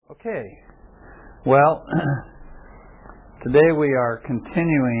Okay, well, today we are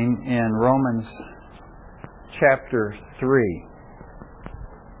continuing in Romans chapter 3.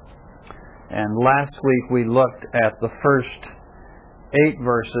 And last week we looked at the first 8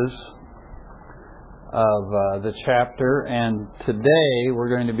 verses of the chapter, and today we're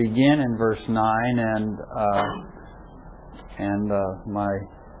going to begin in verse 9, and my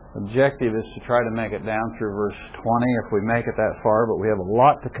objective is to try to make it down through verse 20 if we make it that far, but we have a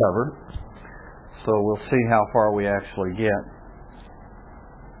lot to cover, so we'll see how far we actually get.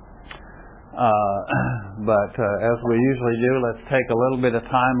 But as we usually do, let's take a little bit of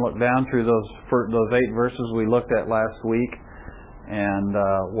time, look down through those 8 verses we looked at last week, and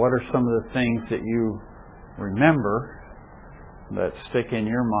what are some of the things that you remember that stick in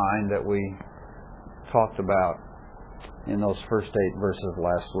your mind that we talked about in those first 8 verses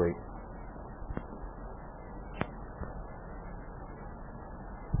last week.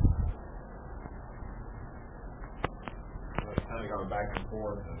 It's kind of going back and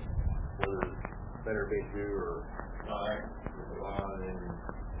forth and whether it's better be Jew or not, and then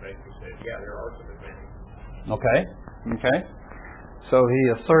basically said, yeah, there are some advantages. Okay. So he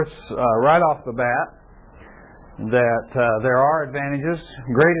asserts right off the bat that there are advantages,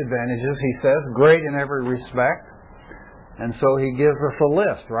 great advantages, he says, great in every respect. And so he gives us a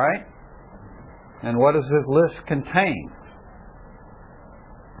list, right? And what does his list contain?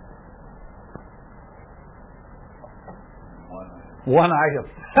 One item.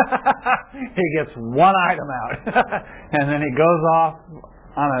 He gets one item out. And then he goes off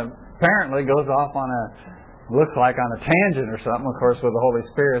apparently goes off on looks like on a tangent or something. Of course, with the Holy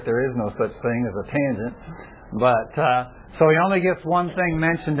Spirit, there is no such thing as a tangent. But, so he only gets one thing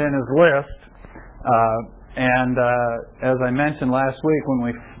mentioned in his list. And as I mentioned last week,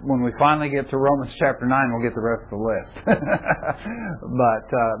 when we finally get to Romans chapter 9, we'll get the rest of the list. But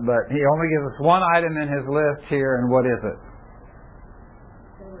he only gives us one item in his list here, and what is it?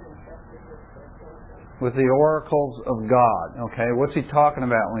 With the oracles of God. Okay, what's he talking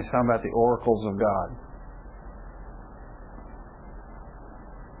about when he's talking about the oracles of God?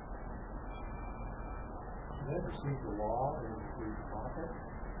 They received the law, they received the prophets.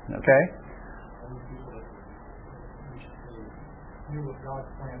 Okay. Knew what God's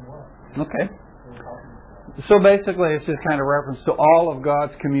plan was. Okay. So basically it's just kind of reference to all of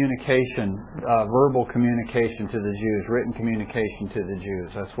God's communication, verbal communication to the Jews, written communication to the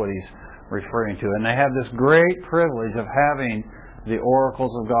Jews. That's what he's referring to. And they have this great privilege of having the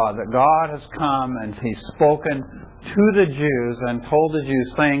oracles of God, that God has come and He's spoken to the Jews and told the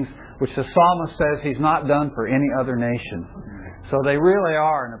Jews things which the psalmist says He's not done for any other nation. So they really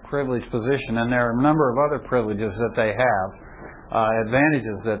are in a privileged position, and there are a number of other privileges that they have.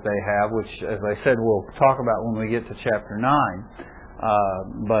 Advantages that they have, which, as I said, we'll talk about when we get to chapter 9.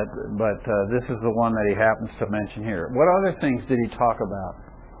 But this is the one that he happens to mention here. What other things did he talk about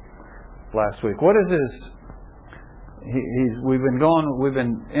last week? What is his? We've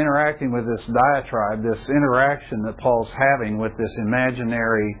been interacting with this diatribe, this interaction that Paul's having with this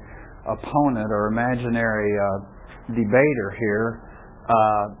imaginary opponent or imaginary debater here.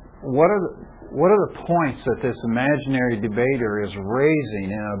 What are the points that this imaginary debater is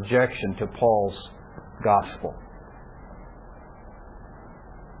raising in objection to Paul's gospel?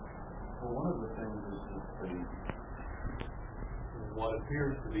 Well, one of the things is what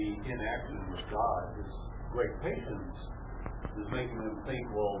appears to be inaction with God, his great patience, is making them think,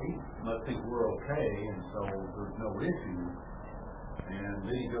 well, he must think we're okay, and so there's no issue. And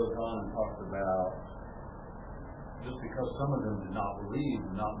then he goes on and talks about just because some of them did not believe,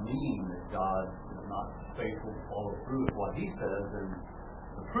 does not mean that God is not faithful to follow through with what He says. And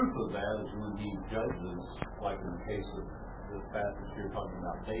the proof of that is when He judges, like in the case of this passage here talking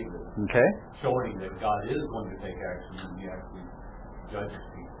about David, okay, showing that God is going to take action when He actually judges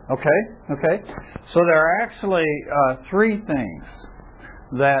people. Okay. So there are actually 3 things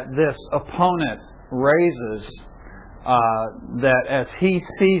that this opponent raises that as he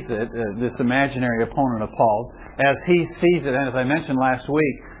sees it, this imaginary opponent of Paul's, as he sees it, and as I mentioned last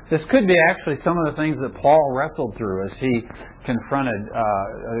week, this could be actually some of the things that Paul wrestled through as he confronted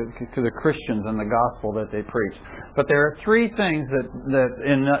to the Christians and the gospel that they preached. But there are 3 things that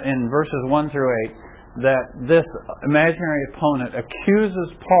in verses 1 through 8 that this imaginary opponent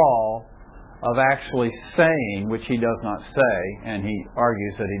accuses Paul of actually saying, which he does not say, and he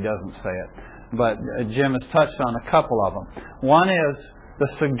argues that he doesn't say it. But Jim has touched on a couple of them. One is the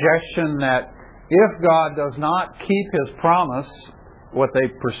suggestion that if God does not keep His promise, what they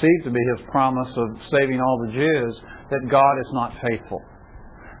perceive to be His promise of saving all the Jews, that God is not faithful.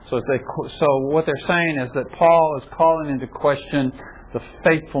 So what they're saying is that Paul is calling into question the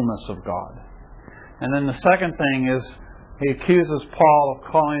faithfulness of God. And then the second thing is he accuses Paul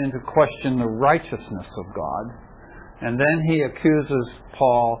of calling into question the righteousness of God. And then he accuses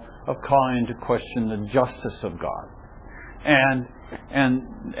Paul of calling into question the justice of God. And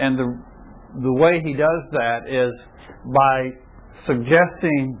the way he does that is by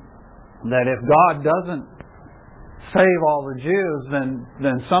suggesting that if God doesn't save all the Jews,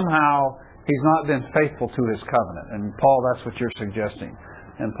 then somehow He's not been faithful to His covenant. And Paul, that's what you're suggesting.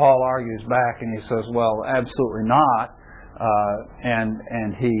 And Paul argues back and he says, well, absolutely not.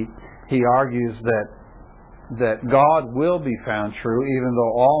 And he argues that God will be found true, even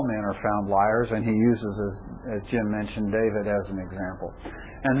though all men are found liars. And he uses, as Jim mentioned, David as an example.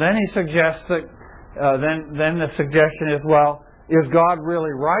 And then he suggests that then the suggestion is, well, is God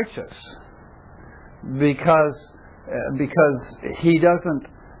really righteous? Because He doesn't.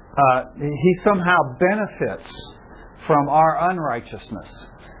 He somehow benefits from our unrighteousness.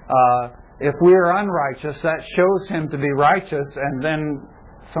 If we're unrighteous, that shows Him to be righteous, and then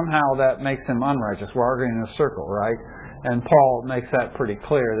somehow that makes Him unrighteous. We're arguing in a circle, right? And Paul makes that pretty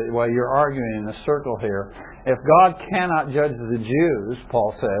clear, that while you're arguing in a circle here, if God cannot judge the Jews,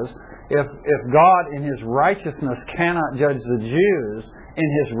 Paul says, if God in His righteousness cannot judge the Jews, in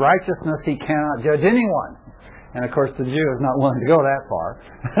His righteousness He cannot judge anyone. And of course the Jew is not willing to go that far.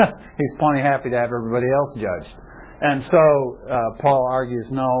 He's plenty happy to have everybody else judged. And so Paul argues,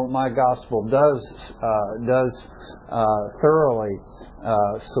 no, my gospel does thoroughly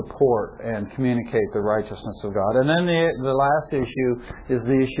support and communicate the righteousness of God. And then the last issue is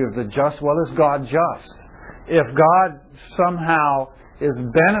the issue of the just. Well, is God just? If God somehow is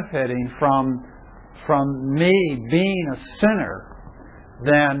benefiting from me being a sinner,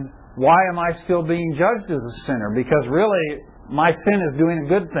 then why am I still being judged as a sinner? Because really, my sin is doing a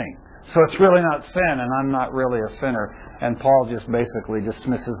good thing. So it's really not sin, and I'm not really a sinner. And Paul just basically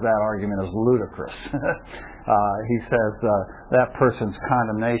dismisses that argument as ludicrous. He says that person's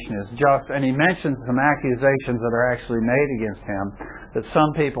condemnation is just. And he mentions some accusations that are actually made against him, that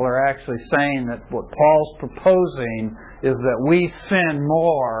some people are actually saying that what Paul's proposing is that we sin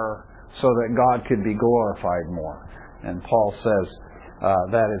more so that God could be glorified more. And Paul says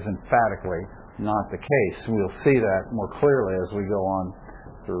that is emphatically not the case. We'll see that more clearly as we go on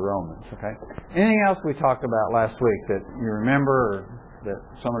through Romans. Okay. Anything else we talked about last week that you remember, or that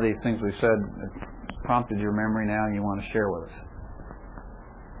some of these things we said prompted your memory now and you want to share with us?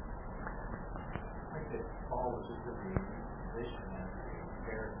 I think that Paul was just in the position as a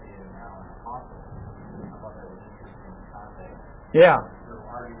Pharisee and now an apostle. I thought that was interesting in the context. Yeah. They're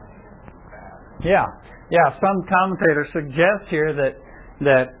arguing against the past. Yeah. Some commentators suggest here that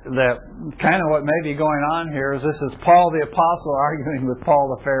kind of what may be going on here is this is Paul the Apostle arguing with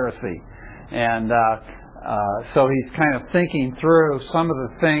Paul the Pharisee. And so he's kind of thinking through some of the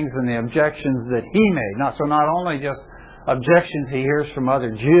things and the objections that he made. So not only just objections he hears from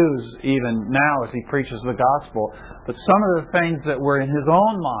other Jews even now as he preaches the gospel, but some of the things that were in his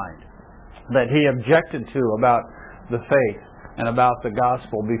own mind that he objected to about the faith and about the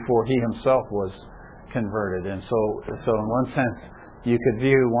gospel before he himself was converted. And so in one sense, you could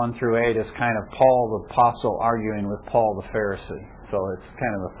view 1 through 8 as kind of Paul the Apostle arguing with Paul the Pharisee. So it's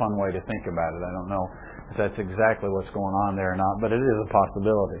kind of a fun way to think about it. I don't know if that's exactly what's going on there or not, but it is a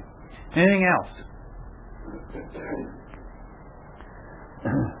possibility. Anything else?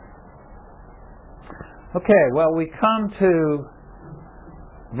 Okay, well, we come to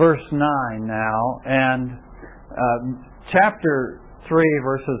verse 9 now, and chapter 3,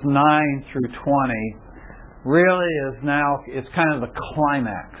 verses 9 through 20, really is now, it's kind of the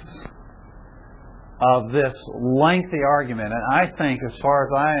climax of this lengthy argument. And I think, as far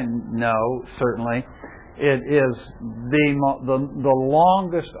as I know, certainly, it is the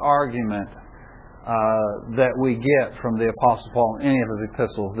longest argument that we get from the Apostle Paul in any of his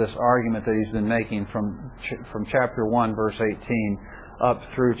epistles, this argument that he's been making from chapter 1, verse 18, up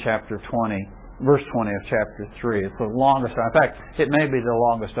through chapter 20. Verse 20 of chapter 3. It's the longest. In fact, it may be the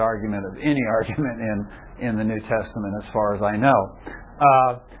longest argument of any argument in the New Testament, as far as I know.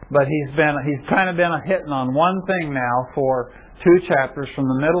 But he's kind of been hitting on one thing now for 2 chapters, from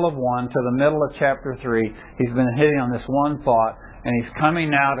the middle of 1 to the middle of chapter 3. He's been hitting on this one thought, and he's coming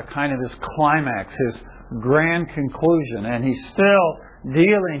now to kind of his climax, his grand conclusion. And he's still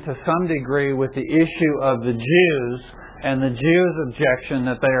dealing to some degree with the issue of the Jews and the Jews' objection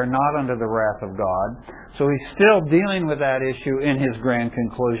that they are not under the wrath of God. So he's still dealing with that issue in his grand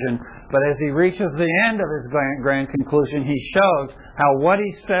conclusion. But as he reaches the end of his grand conclusion, he shows how what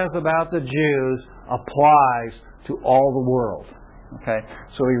he says about the Jews applies to all the world. Okay?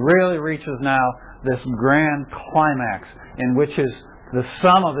 So he really reaches now this grand climax in which his The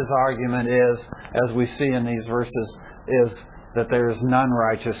sum of his argument is, as we see in these verses, is that there is none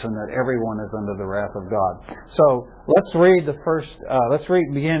righteous and that everyone is under the wrath of God. So let's read the first.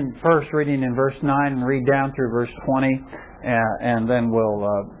 Begin first reading in verse 9 and read down through verse 20, and then we'll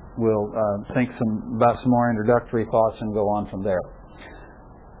think about some more introductory thoughts and go on from there.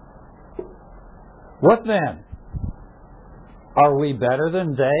 What then? Are we better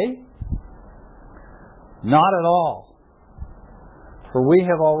than they? Not at all. For we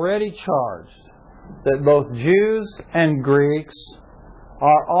have already charged that both Jews and Greeks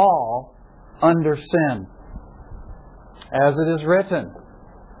are all under sin. As it is written,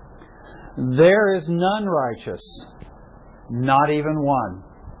 there is none righteous, not even one.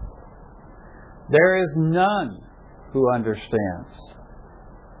 There is none who understands.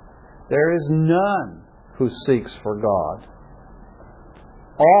 There is none who seeks for God.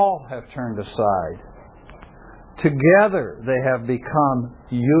 All have turned aside. Together they have become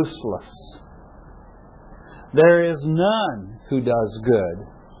useless. There is none who does good.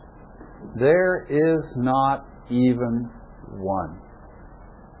 There is not even one.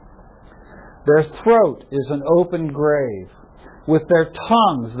 Their throat is an open grave. With their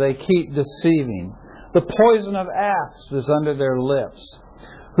tongues they keep deceiving. The poison of asps is under their lips,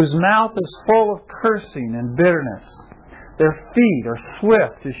 whose mouth is full of cursing and bitterness. Their feet are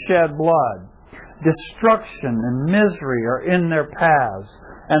swift to shed blood. Destruction and misery are in their paths,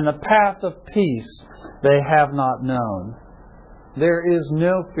 and the path of peace they have not known. There is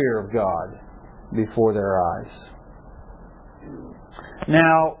no fear of God before their eyes.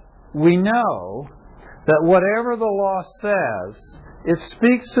 Now, we know that whatever the law says, it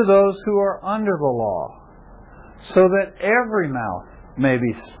speaks to those who are under the law, so that every mouth may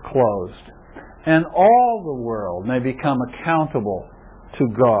be closed, and all the world may become accountable to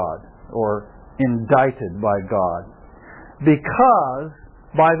God, or indicted by God. Because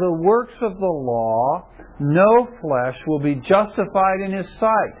by the works of the law, no flesh will be justified in His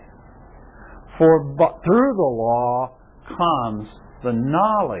sight. For through the law comes the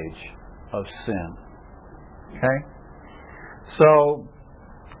knowledge of sin. Okay? So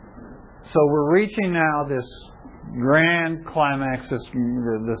we're reaching now this grand climax, this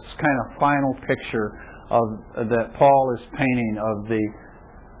kind of final picture that Paul is painting of the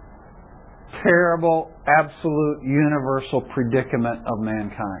terrible, absolute, universal predicament of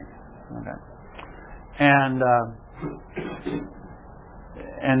mankind. Okay.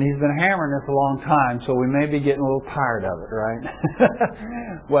 And he's been hammering this a long time, so we may be getting a little tired of it, right?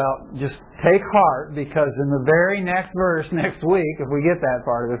 Well, just take heart, because in the very next verse next week, if we get that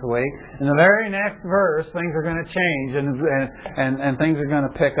part of this week, in the very next verse, things are going to change and things are going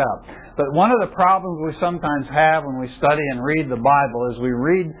to pick up. But one of the problems we sometimes have when we study and read the Bible is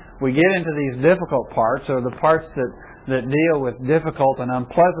we get into these difficult parts, or the parts that deal with difficult and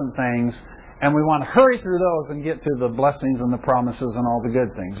unpleasant things, and we want to hurry through those and get to the blessings and the promises and all the good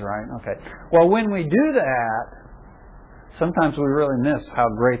things, right? Okay. Well, when we do that, sometimes we really miss how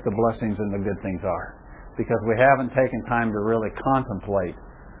great the blessings and the good things are, because we haven't taken time to really contemplate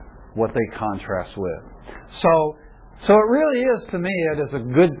what they contrast with. So it really is, to me, it is a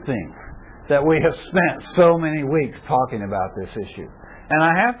good thing that we have spent so many weeks talking about this issue. And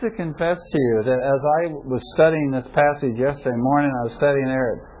I have to confess to you that as I was studying this passage yesterday morning, I was studying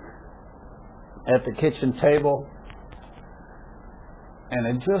there at the kitchen table, and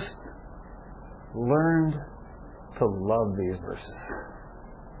I just learned to love these verses.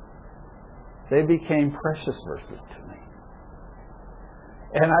 They became precious verses to me.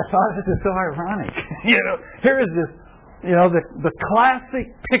 And I thought, this is so ironic. Here is this, the classic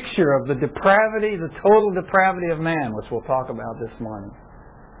picture of the depravity, the total depravity of man, which we'll talk about this morning.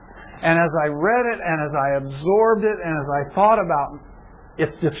 And as I read it, and as I absorbed it, and as I thought about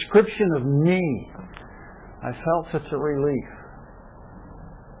its description of me, I felt such a relief.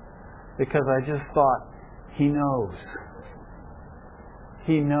 Because I just thought, He knows.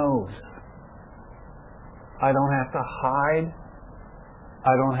 He knows. I don't have to hide.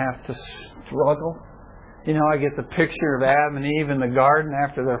 I don't have to struggle. I get the picture of Adam and Eve in the garden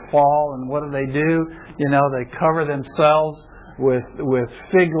after their fall, and what do? They cover themselves with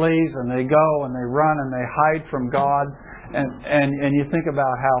fig leaves, and they go and they run and they hide from God. And you think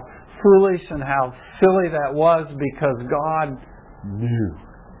about how foolish and how silly that was, because God knew.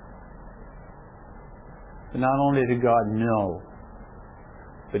 But not only did God know,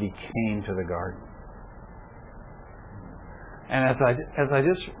 but He came to the garden. And as I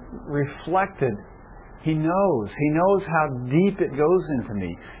just reflected, He knows. He knows how deep it goes into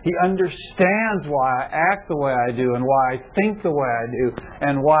me. He understands why I act the way I do, and why I think the way I do,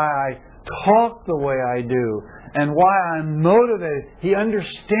 and why I talk the way I do, and why I'm motivated. He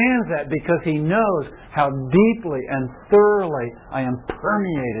understands that because He knows how deeply and thoroughly I am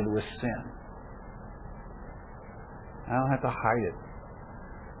permeated with sin. I don't have to hide it.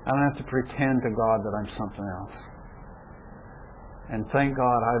 I don't have to pretend to God that I'm something else. And thank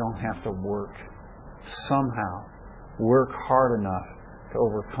God I don't have to work hard enough to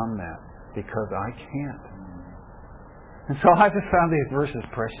overcome that, because I can't. And so I just found these verses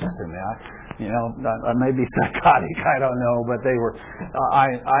precious to me. I may be psychotic, I don't know, but they were.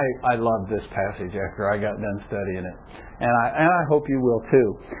 I loved this passage after I got done studying it, and I hope you will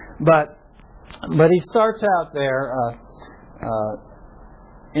too. But he starts out there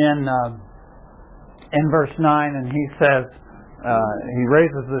in verse 9, and he says. He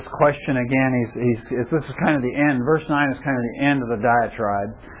raises this question again. This is kind of the end. Verse 9 is kind of the end of the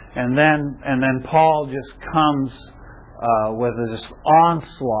diatribe, and then Paul just comes with this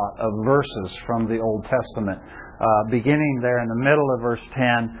onslaught of verses from the Old Testament, beginning there in the middle of verse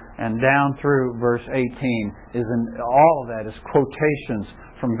 10 and down through verse 18. All of that is quotations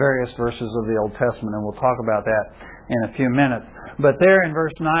from various verses of the Old Testament, and we'll talk about that in a few minutes. But there in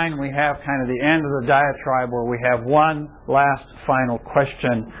verse 9 we have kind of the end of the diatribe, where we have one last final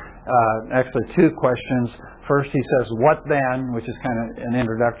question, actually two questions. First he says, "What then?" which is kind of an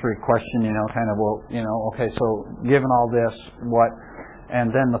introductory question, okay, so given all this, what?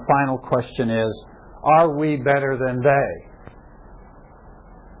 And then the final question is, are we better than they?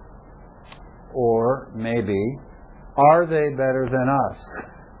 Or maybe, are they better than us?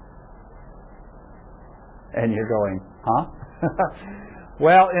 And you're going, huh?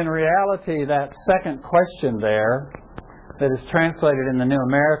 Well, in reality, that second question there that is translated in the New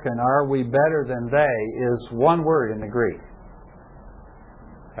American, are we better than they, is one word in the Greek.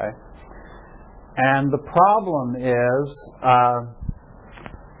 Okay? And the problem is,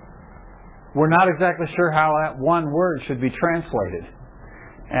 we're not exactly sure how that one word should be translated.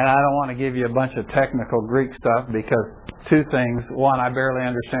 And I don't want to give you a bunch of technical Greek stuff, because two things. One, I barely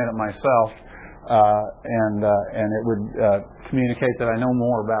understand it myself. And it would communicate that I know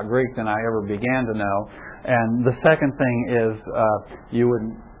more about Greek than I ever began to know. And the second thing is you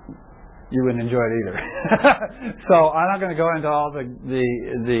wouldn't enjoy it either. So I'm not going to go into all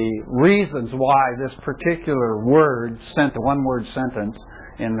the reasons why this particular word, one-word sentence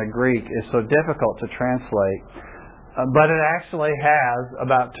in the Greek, is so difficult to translate. But it actually has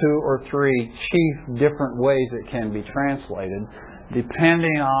about 2 or 3 chief different ways it can be translated,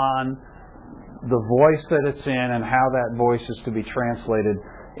 depending on the voice that it's in and how that voice is to be translated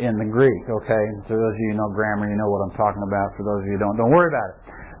in the Greek. Okay, for those of you who know grammar, you know what I'm talking about. For those of you who don't worry about it.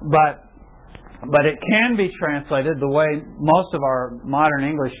 But it can be translated the way most of our modern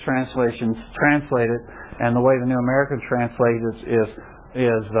English translations translate it, and the way the New American translates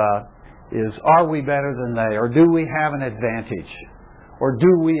is are we better than they, or do we have an advantage, or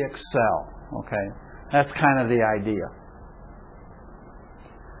do we excel? Okay, that's kind of the idea.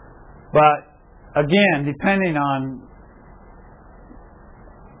 But again, depending on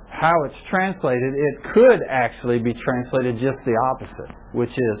how it's translated, it could actually be translated just the opposite, which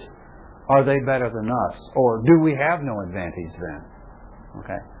is, are they better than us? Or do we have no advantage then?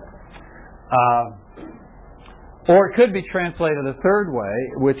 Okay. Or it could be translated a third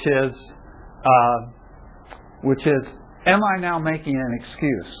way, which is, am I now making an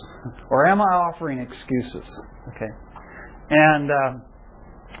excuse? Or am I offering excuses? Okay. And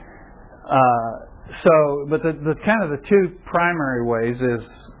but the kind of the two primary ways is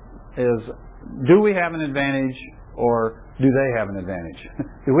do we have an advantage, or do they have an advantage?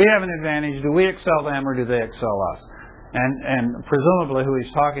 Do we have an advantage? Do we excel them, or do they excel us? And presumably who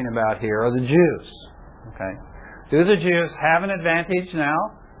he's talking about here are the Jews. Okay, do the Jews have an advantage now,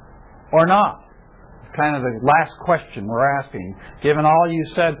 or not? It's kind of the last question we're asking. Given all you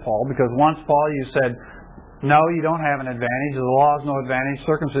said, Paul, because once, Paul, you said, no, you don't have an advantage. The law is no advantage.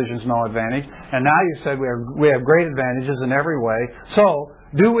 Circumcision is no advantage. And now you said we have great advantages in every way. So,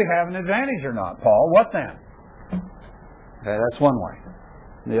 do we have an advantage or not, Paul? What then? Okay, that's one way.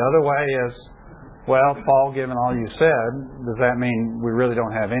 The other way is, well, Paul, given all you said, does that mean we really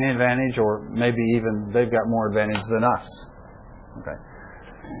don't have any advantage, or maybe even they've got more advantage than us? Okay.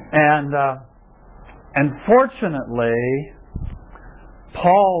 And fortunately,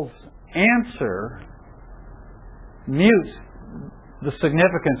 Paul's answer mutes the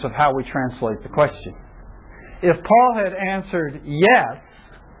significance of how we translate the question. If Paul had answered yes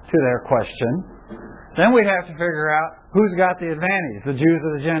to their question, then we'd have to figure out who's got the advantage, the Jews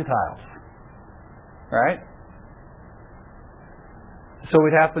or the Gentiles. Right? So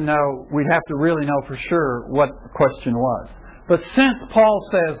we'd have to really know for sure what the question was. But since Paul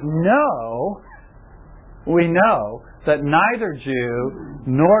says no, we know that neither Jew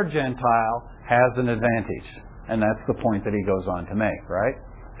nor Gentile has an advantage. And that's the point that he goes on to make, right?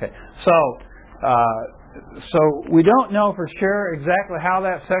 Okay. So we don't know for sure exactly how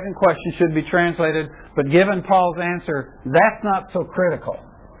that second question should be translated, but given Paul's answer, that's not so critical.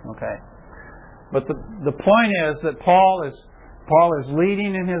 Okay. But the point is that Paul is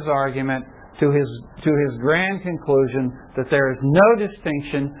leading in his argument to his grand conclusion that there is no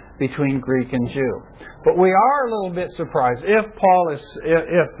distinction between Greek and Jew. But we are a little bit surprised if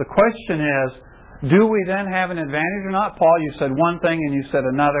the question is, do we then have an advantage or not? Paul, you said one thing and you said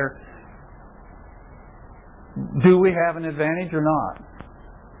another. Do we have an advantage or not?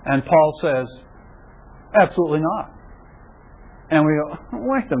 And Paul says, absolutely not. And we go,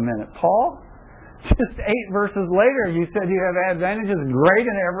 wait a minute, Paul? Just 8 verses later, you said you have advantages great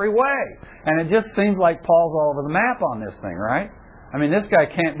in every way. And it just seems like Paul's all over the map on this thing, right? I mean, this guy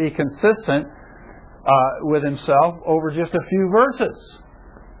can't be consistent with himself over just a few verses.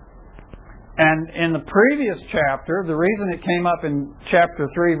 And in the previous chapter, the reason it came up in chapter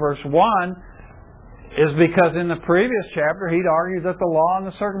 3, verse 1, is because in the previous chapter he'd argued that the law and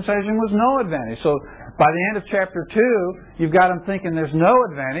the circumcision was no advantage. So by the end of chapter 2, you've got him thinking there's no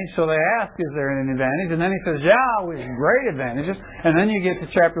advantage. So they ask, is there an advantage? And then he says, yeah, we have great advantages. And then you get to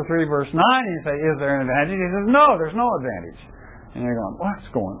chapter 3, verse 9, and you say, is there an advantage? He says, no, there's no advantage. And you're going, what's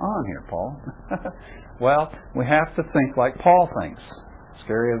going on here, Paul? Well, we have to think like Paul thinks,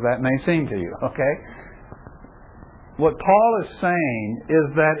 scary as that may seem to you, okay? What Paul is saying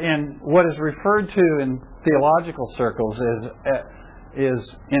is that in what is referred to in theological circles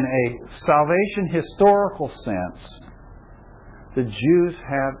is in a salvation historical sense, the Jews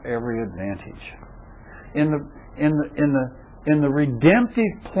have every advantage. In the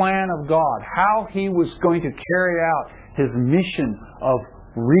redemptive plan of God, how He was going to carry out His mission of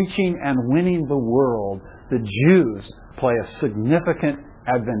reaching and winning the world, the Jews play a significant,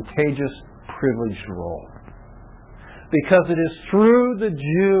 advantageous, privileged role. Because it is through the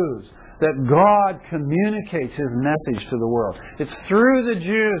Jews that God communicates His message to the world. It's through the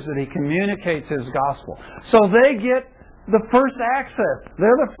Jews that He communicates His gospel. So they get the first access.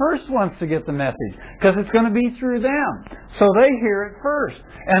 They're the first ones to get the message because it's going to be through them. So they hear it first.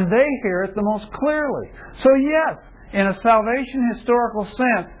 And they hear it the most clearly. So yes, in a salvation historical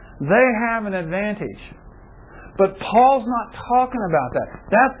sense, they have an advantage. But Paul's not talking about that.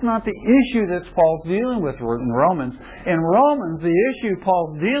 That's not the issue that Paul's dealing with in Romans. In Romans, the issue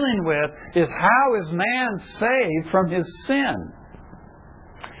Paul's dealing with is how is man saved from his sin?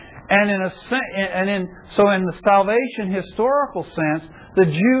 So in the salvation historical sense, the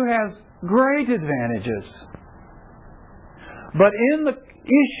Jew has great advantages. But in the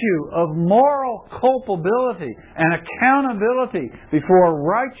issue of moral culpability and accountability before a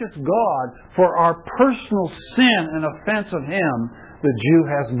righteous God for our personal sin and offense of Him, the Jew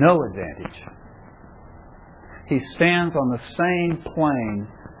has no advantage. He stands on the same plane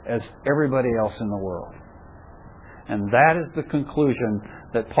as everybody else in the world. And that is the conclusion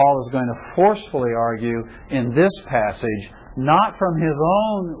that Paul is going to forcefully argue in this passage, not from his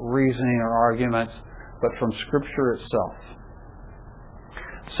own reasoning or arguments, but from Scripture itself.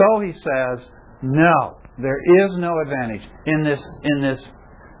 So he says, no, there is no advantage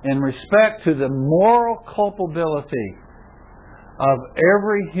in respect to the moral culpability of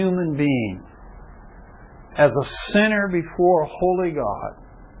every human being as a sinner before a holy God.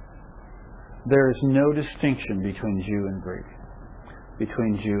 There is no distinction between Jew and Greek,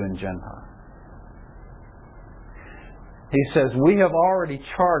 between Jew and Gentile. He says, we have already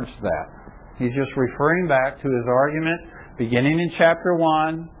charged that. He's just referring back to his argument beginning in chapter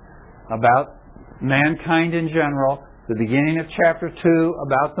 1 about mankind in general, the beginning of chapter 2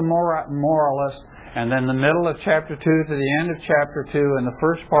 about the moralist, and then the middle of chapter 2 to the end of chapter 2 and the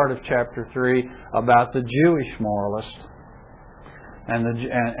first part of chapter 3 about the Jewish moralist and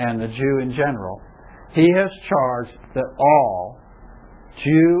the Jew in general. He has charged that all,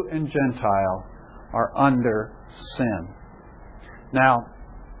 Jew and Gentile, are under sin. Now,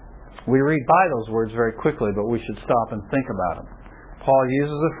 we read by those words very quickly, but we should stop and think about them. Paul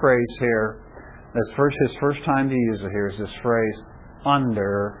uses a phrase here, his first time to use it here is this phrase,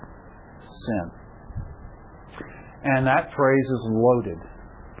 under sin. And that phrase is loaded.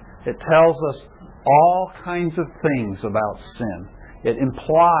 It tells us all kinds of things about sin. It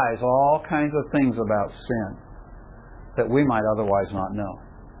implies all kinds of things about sin that we might otherwise not know.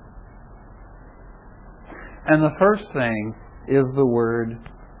 And the first thing is the word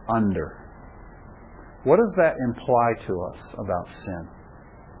under. What does that imply to us about sin?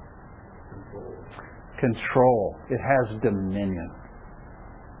 Control. It has dominion.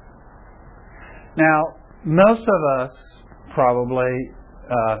 Now, most of us probably,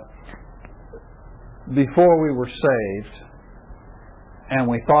 before we were saved, and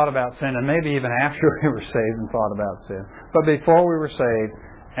we thought about sin, and maybe even after we were saved and thought about sin, but before we were saved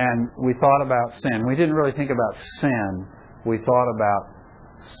and we thought about sin, we didn't really think about sin. We thought about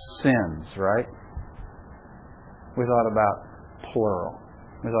sins, right? We thought about plural.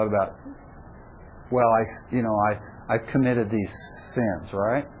 We thought about, well, I've committed these sins,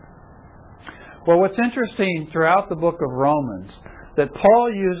 right? Well, what's interesting throughout the book of Romans, that Paul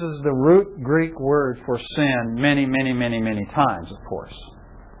uses the root Greek word for sin many, many, many, many times, of course.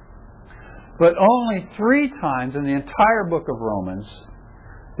 But only 3 times in the entire book of Romans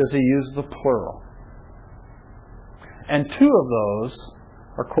does he use the plural. And 2 of those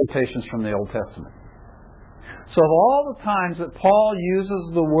are quotations from the Old Testament. So of all the times that Paul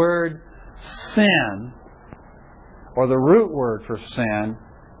uses the word sin, or the root word for sin,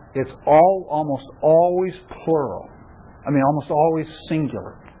 it's almost always plural. Almost always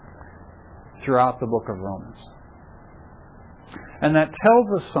singular throughout the book of Romans. And that tells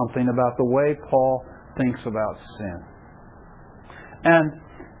us something about the way Paul thinks about sin.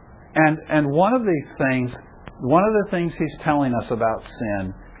 And one of these things, one of the things he's telling us about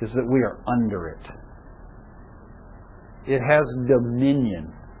sin is that we are under it. It has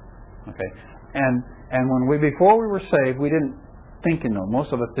dominion. Okay? And before we were saved, we didn't think in those.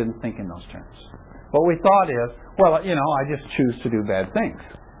 Most of us didn't think in those terms. What we thought is, well, I just choose to do bad things.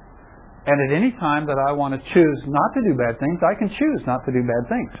 And at any time that I want to choose not to do bad things, I can choose not to do bad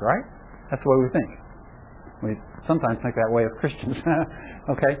things, right? That's the way we think. We sometimes think that way of Christians.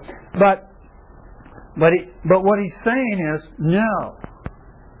 Okay? But what he's saying is, no.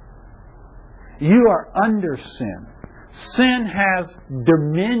 You are under sin. Sin has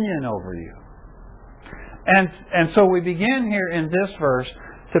dominion over you. And so we begin here in this verse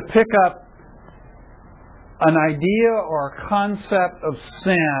to pick up an idea or a concept of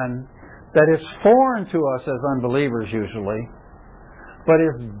sin that is foreign to us as unbelievers usually, but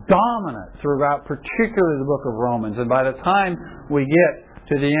is dominant throughout particularly the book of Romans. And by the time we get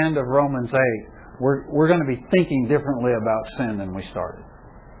to the end of Romans 8, we're going to be thinking differently about sin than we started.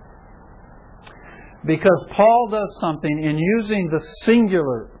 Because Paul does something in using the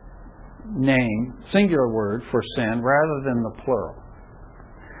singular word for sin rather than the plural.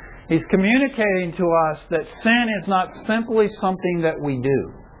 He's communicating to us that sin is not simply something that we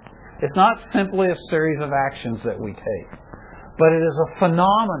do. It's not simply a series of actions that we take. But it is a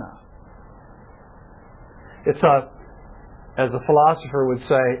phenomena. It's as a philosopher would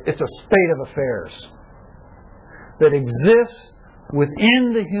say, it's a state of affairs that exists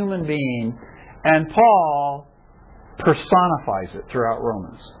within the human being, and Paul personifies it throughout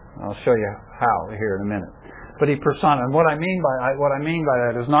Romans. I'll show you how here in a minute. But he personifies. And what I mean by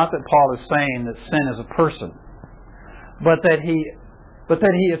that is not that Paul is saying that sin is a person, but that he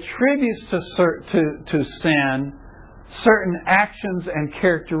attributes to sin certain actions and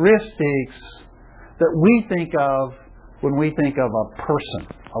characteristics that we think of when we think of a person,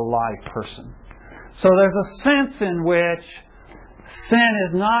 a live person. So there's a sense in which sin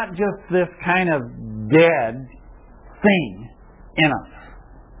is not just this kind of dead thing in us.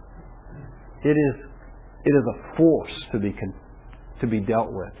 It is a force to be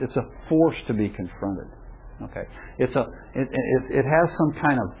dealt with. It's a force to be confronted. Okay, it has some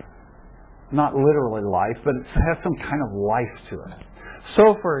kind of, not literally life, but it has some kind of life to it.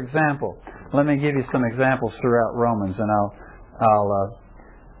 So, for example, let me give you some examples throughout Romans, and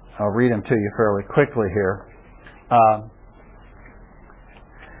I'll read them to you fairly quickly here.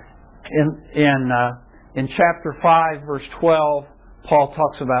 In chapter 5, verse 12, Paul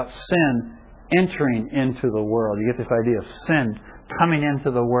talks about sin entering into the world. You get this idea of sin coming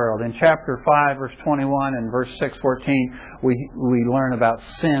into the world. In chapter 5, verse 21 and verse 6:14, we learn about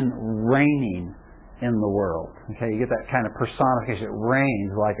sin reigning in the world. Okay, you get that kind of personification. It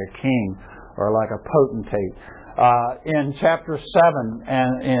reigns like a king or like a potentate. In chapter 7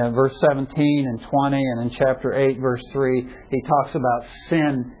 and in verse 17 and 20, and in chapter 8, verse 3, he talks about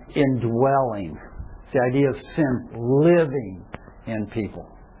sin indwelling. It's the idea of sin living in people.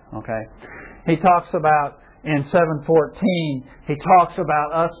 Okay? He talks about, in 7:14, he talks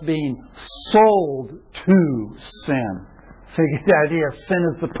about us being sold to sin. So you get the idea of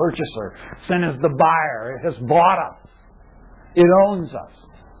sin is the purchaser. Sin is the buyer. It has bought us. It owns us.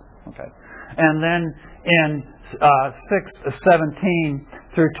 Okay. And then in 6:17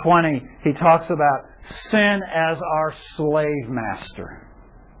 through 20, he talks about sin as our slave master.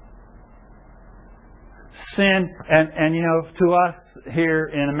 Sin, and to us here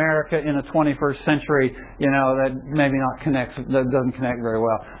in America in the 21st century, that maybe not connects, that doesn't connect very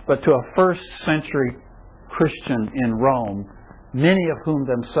well. But to a first century Christian in Rome, many of whom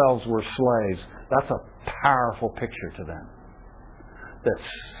themselves were slaves. That's a powerful picture to them. That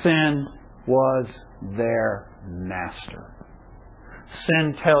sin was their master.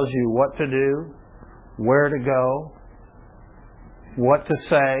 Sin tells you what to do, where to go, what to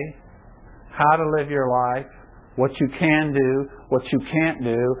say, how to live your life, what you can do, what you can't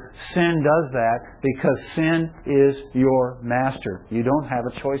do. Sin does that because sin is your master. You don't have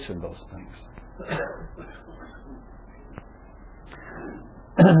a choice in those things.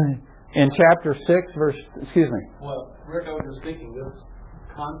 In chapter 6, verse... Excuse me. Well, Rick, I was just thinking this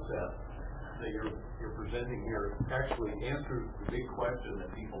concept that you're presenting here actually answers the big question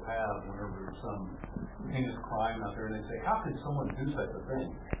that people have whenever there's some heinous crime out there and they say, how can someone do such a thing?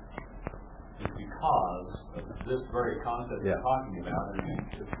 It's because of this very concept you're talking about. And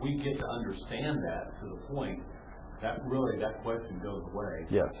if we get to understand that to the point, that question goes away.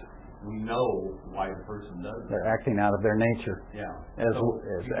 Yes. We know why the person does it. They're acting out of their nature. Yeah. As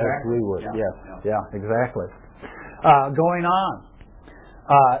we would. Yeah. Exactly. Going on.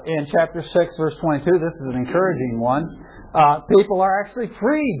 In chapter 6, verse 22, this is an encouraging one. People are actually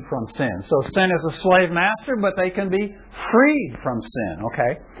freed from sin. So sin is a slave master, but they can be freed from sin.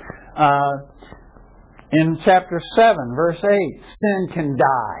 Okay. In chapter 7, verse 8, sin can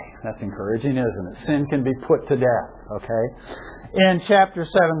die. That's encouraging, isn't it? Sin can be put to death. Okay. In chapter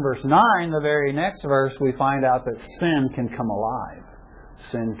 7, verse 9, the very next verse, we find out that sin can come alive.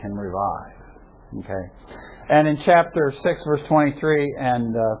 Sin can revive. Okay. And in chapter 6, verse 23,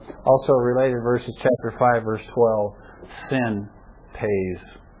 and also related verses, chapter 5, verse 12, sin pays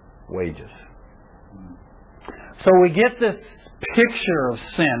wages. So we get this picture of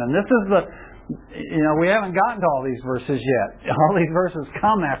sin. And this is we haven't gotten to all these verses yet. All these verses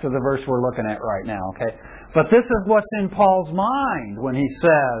come after the verse we're looking at right now, okay? But this is what's in Paul's mind when he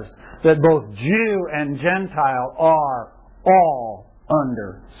says that both Jew and Gentile are all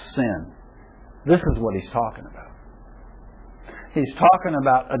under sin. This is what he's talking about. He's talking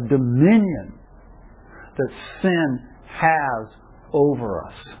about a dominion that sin has over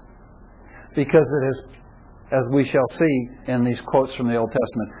us. Because it is, as we shall see in these quotes from the Old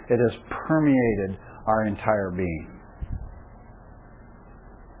Testament, it has permeated our entire being.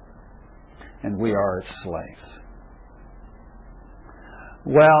 And we are its slaves.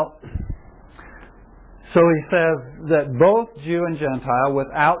 Well, so he says that both Jew and Gentile,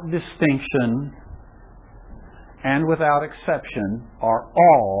 without distinction and without exception, are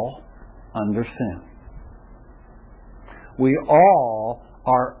all under sin. We all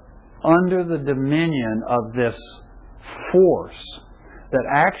are under the dominion of this force that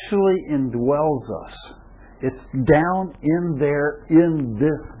actually indwells us. It's down in there in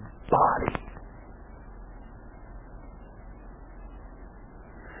this body.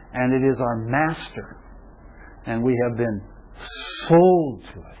 And it is our master. And we have been sold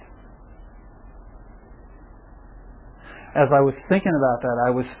to it. As I was thinking about that, I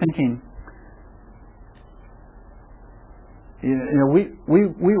was thinking,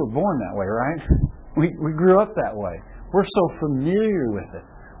 we were born that way, right? We grew up that way. We're so familiar with it.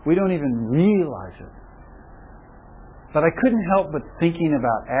 We don't even realize it. But I couldn't help but thinking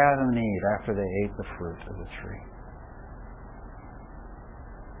about Adam and Eve after they ate the fruit of the tree.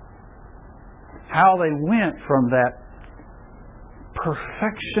 How they went from that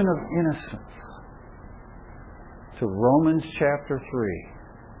perfection of innocence to Romans chapter 3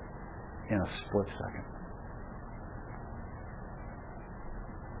 in a split second.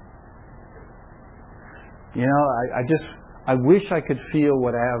 I wish I could feel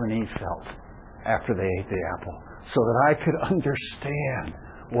what Adam and Eve felt after they ate the apple, so that I could understand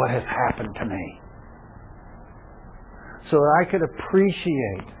what has happened to me. So that I could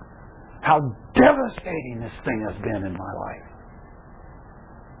appreciate how devastating this thing has been in my life.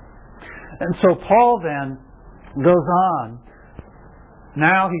 And so Paul then goes on.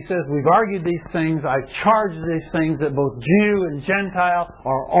 Now he says, we've argued these things, I've charged these things, that both Jew and Gentile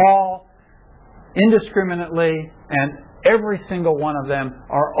are all indiscriminately, and every single one of them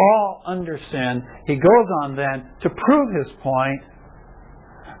are all under sin. He goes on then to prove his point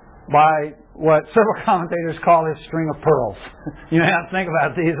by what several commentators call his string of pearls. You have to think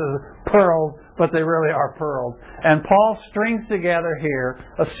about these as pearls, but they really are pearls. And Paul strings together here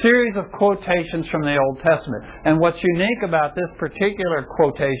a series of quotations from the Old Testament. And what's unique about this particular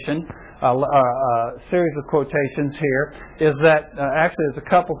quotation, series of quotations here, is that actually there's a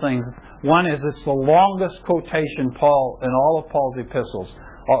couple things. One is it's the longest quotation in all of Paul's epistles,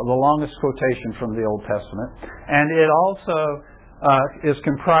 the longest quotation from the Old Testament. And it also is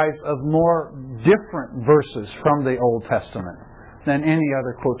comprised of more different verses from the Old Testament than any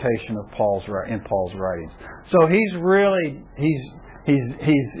other quotation of Paul's writings. So he's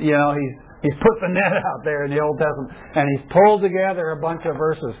put the net out there in the Old Testament, and he's pulled together a bunch of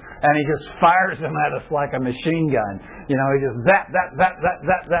verses, and he just fires them at us like a machine gun. He just zap,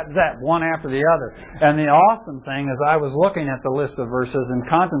 one after the other. And the awesome thing is, I was looking at the list of verses and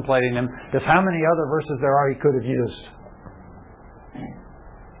contemplating them, is how many other verses there are he could have used.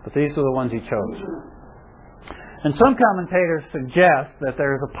 But these are the ones he chose. And some commentators suggest that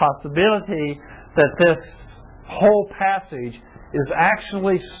there is a possibility that this whole passage is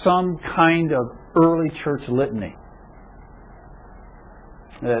actually some kind of early church litany.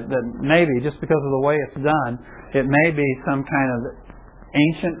 That maybe, just because of the way it's done, it may be some kind of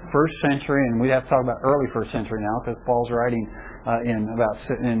ancient first century, and we'd have to talk about early first century now, because Paul's writing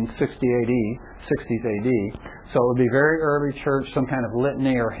in 60 AD, 60s AD. So it would be very early church, some kind of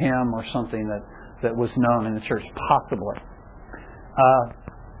litany or hymn or something that was known in the church, possibly.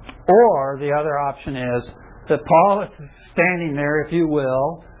 Or the other option is that Paul is standing there, if you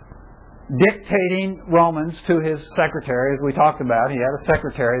will, dictating Romans to his secretary, as we talked about. He had a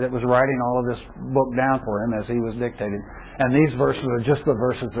secretary that was writing all of this book down for him as he was dictating. And these verses are just the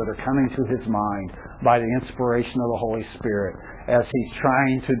verses that are coming to his mind by the inspiration of the Holy Spirit as he's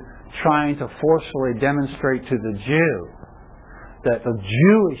trying to forcefully demonstrate to the Jew that the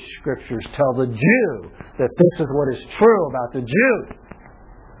Jewish Scriptures tell the Jew that this is what is true about the Jew,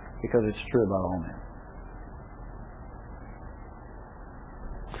 because it's true about all men.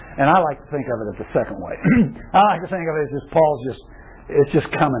 And I like to think of it the second way. I like to think of it as just Paul's it's just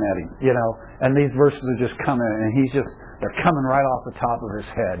coming at him, and these verses are just coming, and they're coming right off the top of his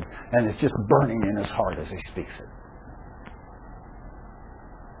head, and it's just burning in his heart as he speaks it.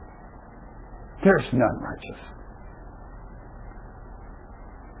 There's none righteous.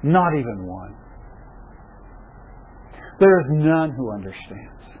 Not even one. There is none who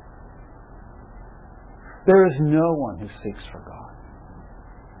understands. There is no one who seeks for God.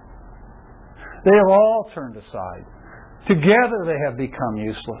 They have all turned aside. Together they have become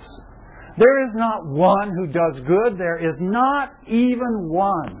useless. There is not one who does good. There is not even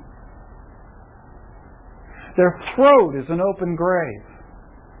one. Their throat is an open grave.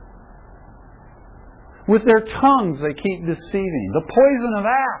 With their tongues they keep deceiving. The poison of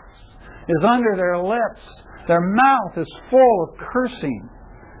asps is under their lips. Their mouth is full of cursing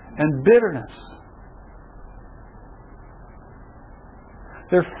and bitterness.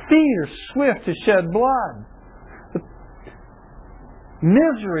 Their feet are swift to shed blood. The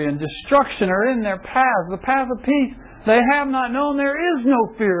misery and destruction are in their paths. The path of peace they have not known. There is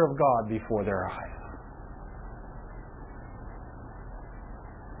no fear of God before their eyes.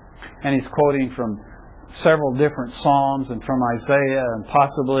 And he's quoting from several different Psalms and from Isaiah and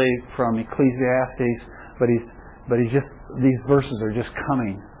possibly from Ecclesiastes, but he's just, these verses are just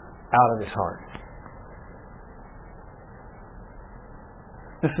coming out of his heart.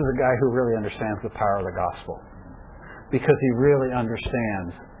 This is a guy who really understands the power of the gospel, because he really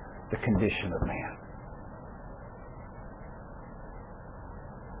understands the condition of man.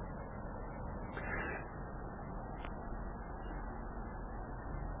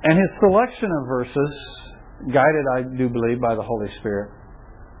 And his selection of verses, guided, I do believe, by the Holy Spirit,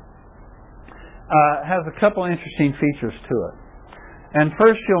 has a couple interesting features to it. And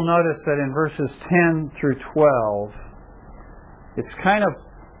first you'll notice that in verses 10 through 12, it's kind of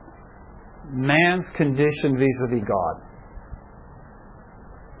man's condition vis-a-vis God.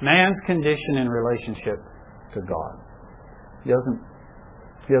 Man's condition in relationship to God. He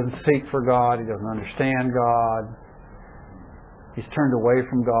doesn't seek for God. He doesn't understand God. He's turned away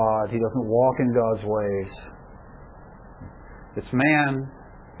from God. He doesn't walk in God's ways. It's man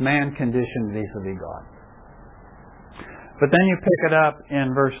condition vis-a-vis God. But then you pick it up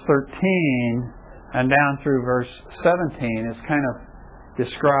in verse 13 and down through verse 17. It kind of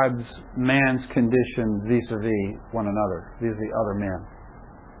describes man's condition vis-a-vis one another, vis-a-vis other men.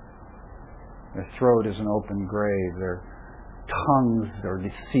 Their throat is an open grave. Their tongues are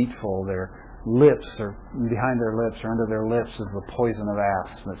deceitful. Their lips are behind their lips, or under their lips is the poison of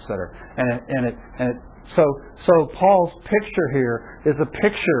asps, etc. So Paul's picture here is a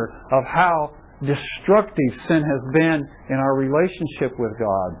picture of how destructive sin has been in our relationship with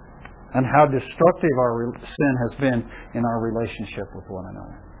God, and how destructive our sin has been in our relationship with one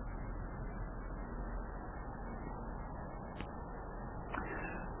another.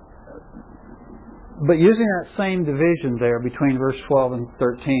 But using that same division there between verse 12 and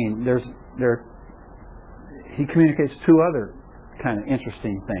 13, he communicates two other kind of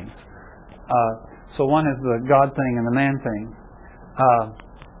interesting things. So one is the God thing and the man thing.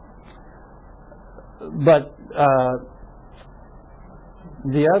 But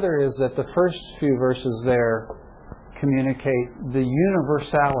the other is that the first few verses there communicate the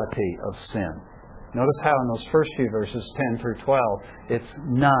universality of sin. Notice how in those first few verses, 10 through 12, it's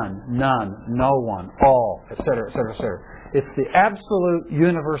none, no one, all, etc., etc., etc. It's the absolute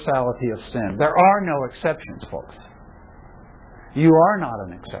universality of sin. There are no exceptions, folks. You are not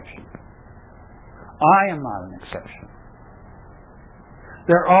an exception. I am not an exception.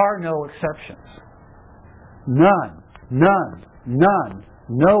 There are no exceptions. None,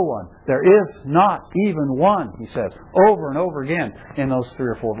 no one. There is not even one, he says, over and over again in those 3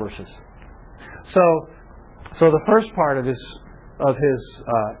 or 4 verses. So the first part of his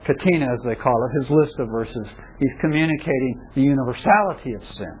katina, as they call it, his list of verses, he's communicating the universality of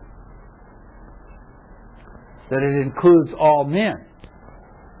sin. That it includes all men.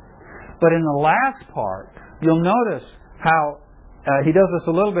 But in the last part, you'll notice how he does this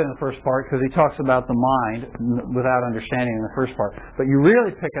a little bit in the first part because he talks about the mind without understanding in the first part. But you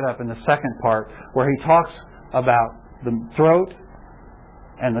really pick it up in the second part where he talks about the throat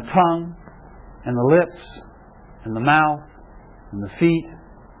and the tongue and the lips and the mouth and the feet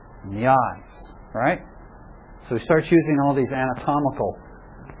and the eyes. Right? So he starts using all these anatomical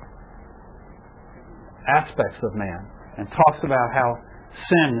aspects of man and talks about how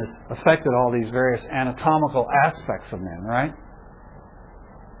sin has affected all these various anatomical aspects of man, right?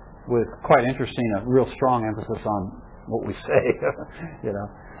 With quite interesting, a real strong emphasis on what we say, you know.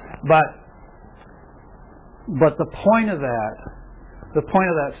 But the point of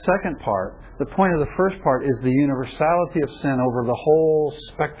that second part, the point of the first part is the universality of sin over the whole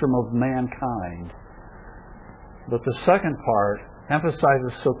spectrum of mankind. But the second part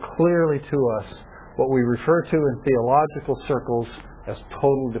emphasizes so clearly to us what we refer to in theological circles as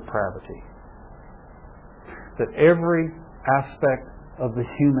total depravity. That every aspect of the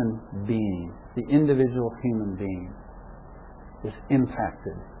human being, the individual human being, is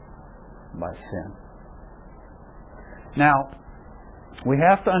impacted by sin. Now, we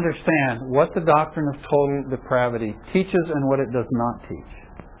have to understand what the doctrine of total depravity teaches and what it does not teach.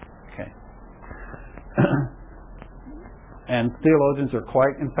 Okay. And theologians are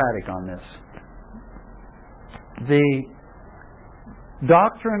quite emphatic on this. The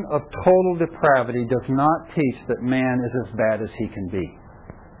doctrine of total depravity does not teach that man is as bad as he can be.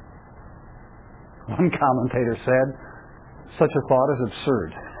 One commentator said, such a thought is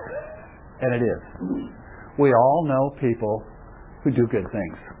absurd. And it is. We all know people who do good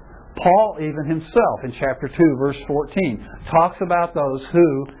things. Paul even himself in chapter 2 verse 14 talks about those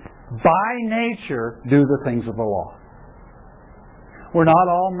who by nature do the things of the law. We're not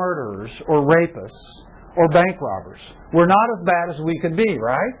all murderers or rapists or bank robbers. We're not as bad as we could be,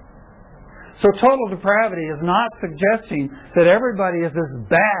 right? So total depravity is not suggesting that everybody is as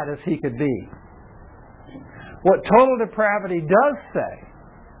bad as he could be. What total depravity does say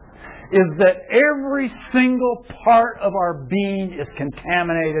is that every single part of our being is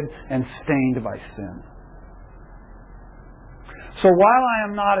contaminated and stained by sin. So while I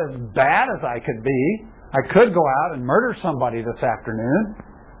am not as bad as I could be, I could go out and murder somebody this afternoon.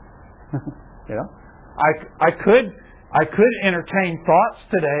 You know, I could entertain thoughts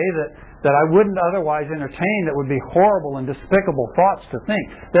today that I wouldn't otherwise entertain, that would be horrible and despicable thoughts to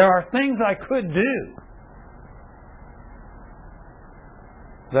think. There are things I could do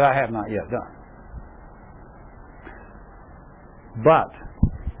that I have not yet done. But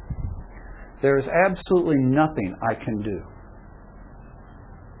there is absolutely nothing I can do.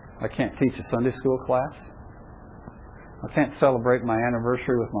 I can't teach a Sunday school class. I can't celebrate my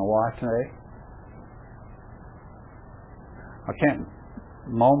anniversary with my wife today. I can't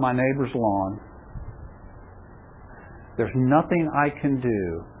mow my neighbor's lawn. There's nothing I can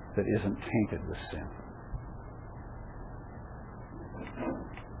do that isn't tainted with sin.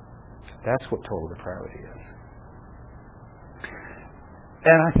 That's what total depravity is.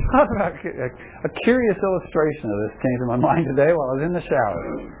 And I thought about a curious illustration of this came to my mind today while I was in the shower.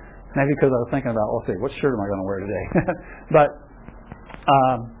 Maybe because I was thinking about, let's see, what shirt am I going to wear today? But,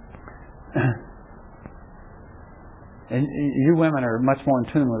 and you women are much more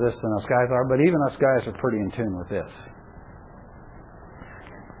in tune with this than us guys are, but even us guys are pretty in tune with this.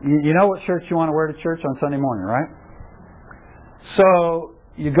 You know what shirts you want to wear to church on Sunday morning, right? So,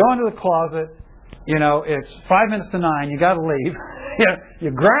 you go into the closet, you know, it's 5 minutes to 9, you got to leave.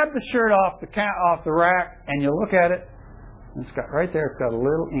 You grab the shirt off the rack, and you look at it, and it's got right there, it's got a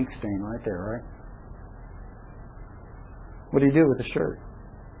little ink stain right there, right? What do you do with the shirt?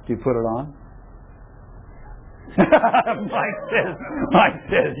 Do you put it on? Mike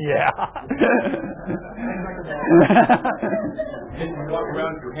says, yeah. You walk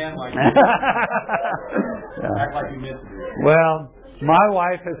around with your hand like act like you meant to do it. Well, my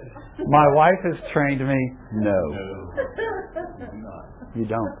wife has trained me. No, you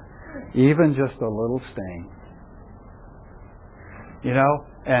don't. Even just a little stain. You know,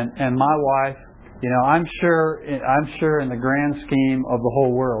 and my wife, you know, I'm sure in the grand scheme of the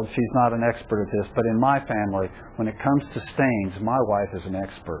whole world, she's not an expert at this, but in my family, when it comes to stains, my wife is an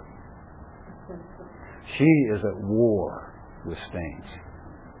expert. She is at war with stains.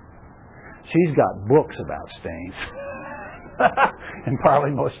 She's got books about stains. And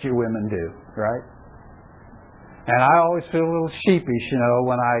probably most of you women do, right? And I always feel a little sheepish, you know,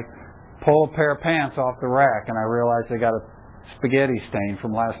 when I pull a pair of pants off the rack and I realize they got a spaghetti stain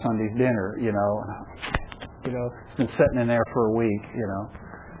from last Sunday's dinner, you know. It's been sitting in there for a week, you know.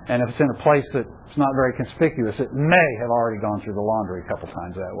 And if it's in a place that's not very conspicuous, it may have already gone through the laundry a couple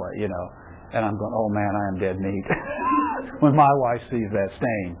times that way, you know. And I'm going, oh man, I am dead meat when my wife sees that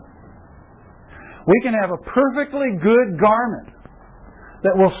stain. We can have a perfectly good garment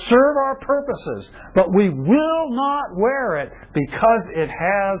that will serve our purposes, but we will not wear it because it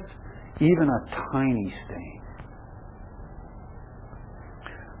has even a tiny stain.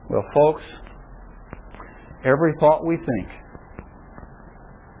 Well, folks, every thought we think,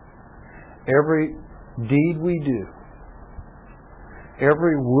 every deed we do,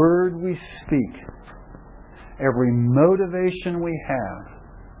 every word we speak, every motivation we have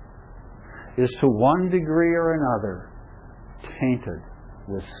is to one degree or another tainted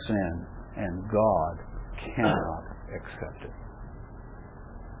with sin, and God cannot accept it.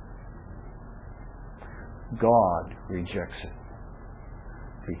 God rejects it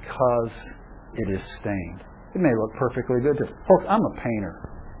because it is stained. It may look perfectly good to folks. I'm a painter,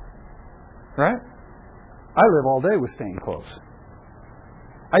 right? I live all day with stained clothes.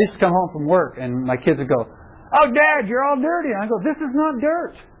 I used to come home from work and my kids would go, "Oh, Dad, you're all dirty." And I go, "This is not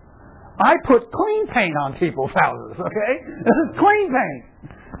dirt. I put clean paint on people's houses, okay? This is clean paint."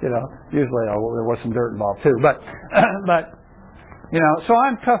 You know, usually there was some dirt involved too. But you know, so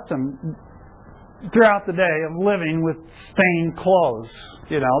I'm accustomed throughout the day of living with stained clothes.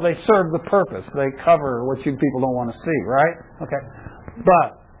 You know, they serve the purpose. They cover what you people don't want to see, right? Okay.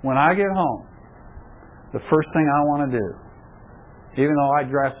 But when I get home, the first thing I want to do, even though I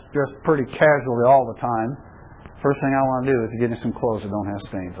dress pretty casually all the time, first thing I want to do is to get in some clothes that don't have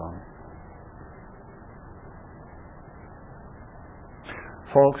stains on them.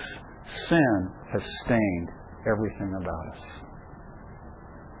 Folks, sin has stained everything about us.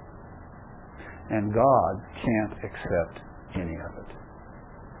 And God can't accept any of it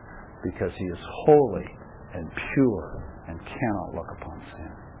because He is holy and pure and cannot look upon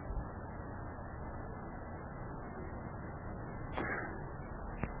sin.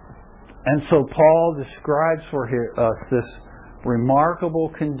 And so Paul describes for us this remarkable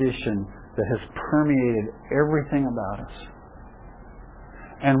condition that has permeated everything about us.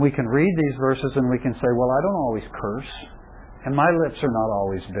 And we can read these verses and we can say, well, I don't always curse, and my lips are not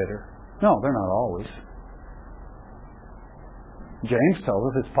always bitter. No, they're not always. James tells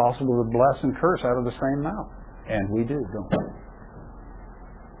us it's possible to bless and curse out of the same mouth. And we do, don't we?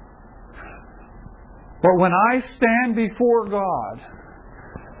 But when I stand before God,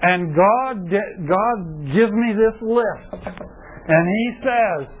 and God gives me this list, and He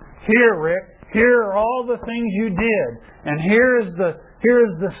says, "Here, Rick, here are all the things you did, and here is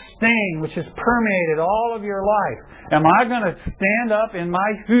the stain which has permeated all of your life." Am I going to stand up in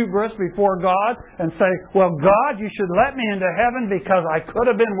my hubris before God and say, "Well, God, you should let me into heaven because I could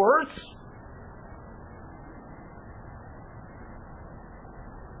have been worse"?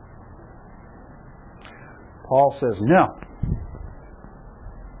 Paul says no.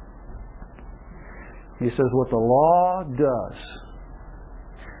 He says what the law does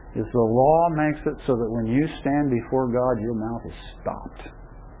is the law makes it so that when you stand before God, your mouth is stopped.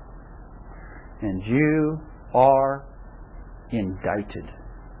 And you are indicted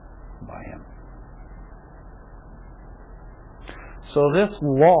by Him. So this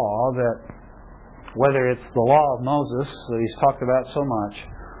law that, whether it's the law of Moses that he's talked about so much,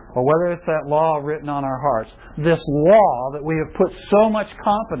 or whether it's that law written on our hearts, this law that we have put so much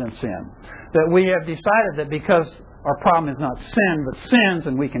confidence in, that we have decided that because our problem is not sin, but sins,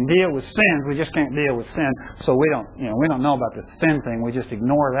 and we can deal with sins. We just can't deal with sin, so we don't know about the sin thing. We just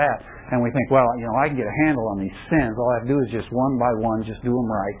ignore that, And we think, well, I can get a handle on these sins. All I have to do is just one by one, just do them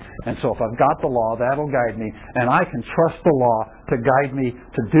right. And so if I've got the law, that'll guide me. And I can trust the law to guide me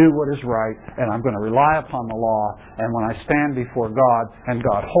to do what is right. And I'm going to rely upon the law. And when I stand before God and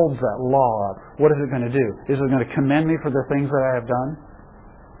God holds that law up, what is it going to do? Is it going to commend me for the things that I have done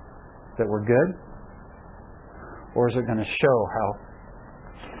that were good? Or is it going to show how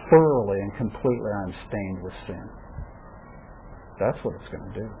thoroughly and completely I'm stained with sin? That's what it's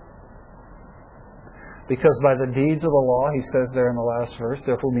going to do. Because by the deeds of the law, he says there in the last verse,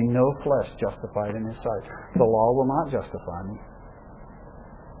 there will be no flesh justified in his sight. The law will not justify me.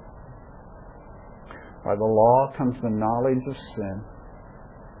 By the law comes the knowledge of sin.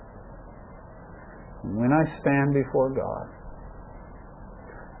 And when I stand before God,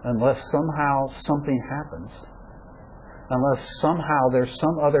 unless somehow something happens, unless somehow there's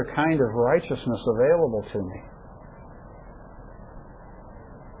some other kind of righteousness available to me,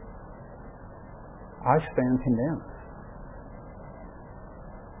 I stand condemned.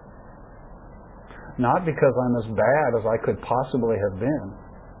 Not because I'm as bad as I could possibly have been,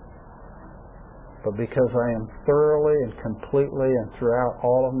 but because I am thoroughly and completely and throughout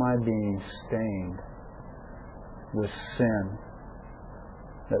all of my being stained with sin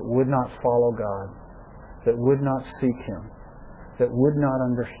that would not follow God, that would not seek Him, that would not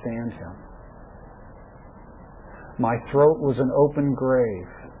understand Him. My throat was an open grave.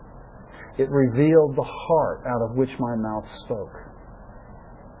 It revealed the heart out of which my mouth spoke.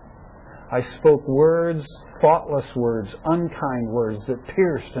 I spoke words, thoughtless words, unkind words that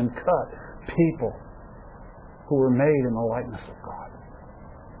pierced and cut people who were made in the likeness of God.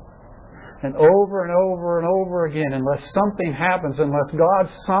 And over and over and over again, unless something happens, unless God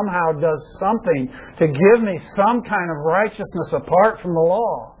somehow does something to give me some kind of righteousness apart from the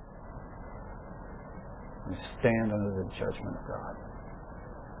law, I stand under the judgment of God.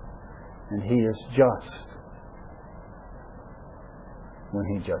 And He is just when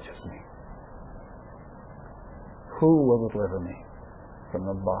He judges me. Who will deliver me from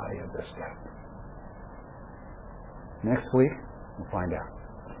the body of this death? Next week, we'll find out.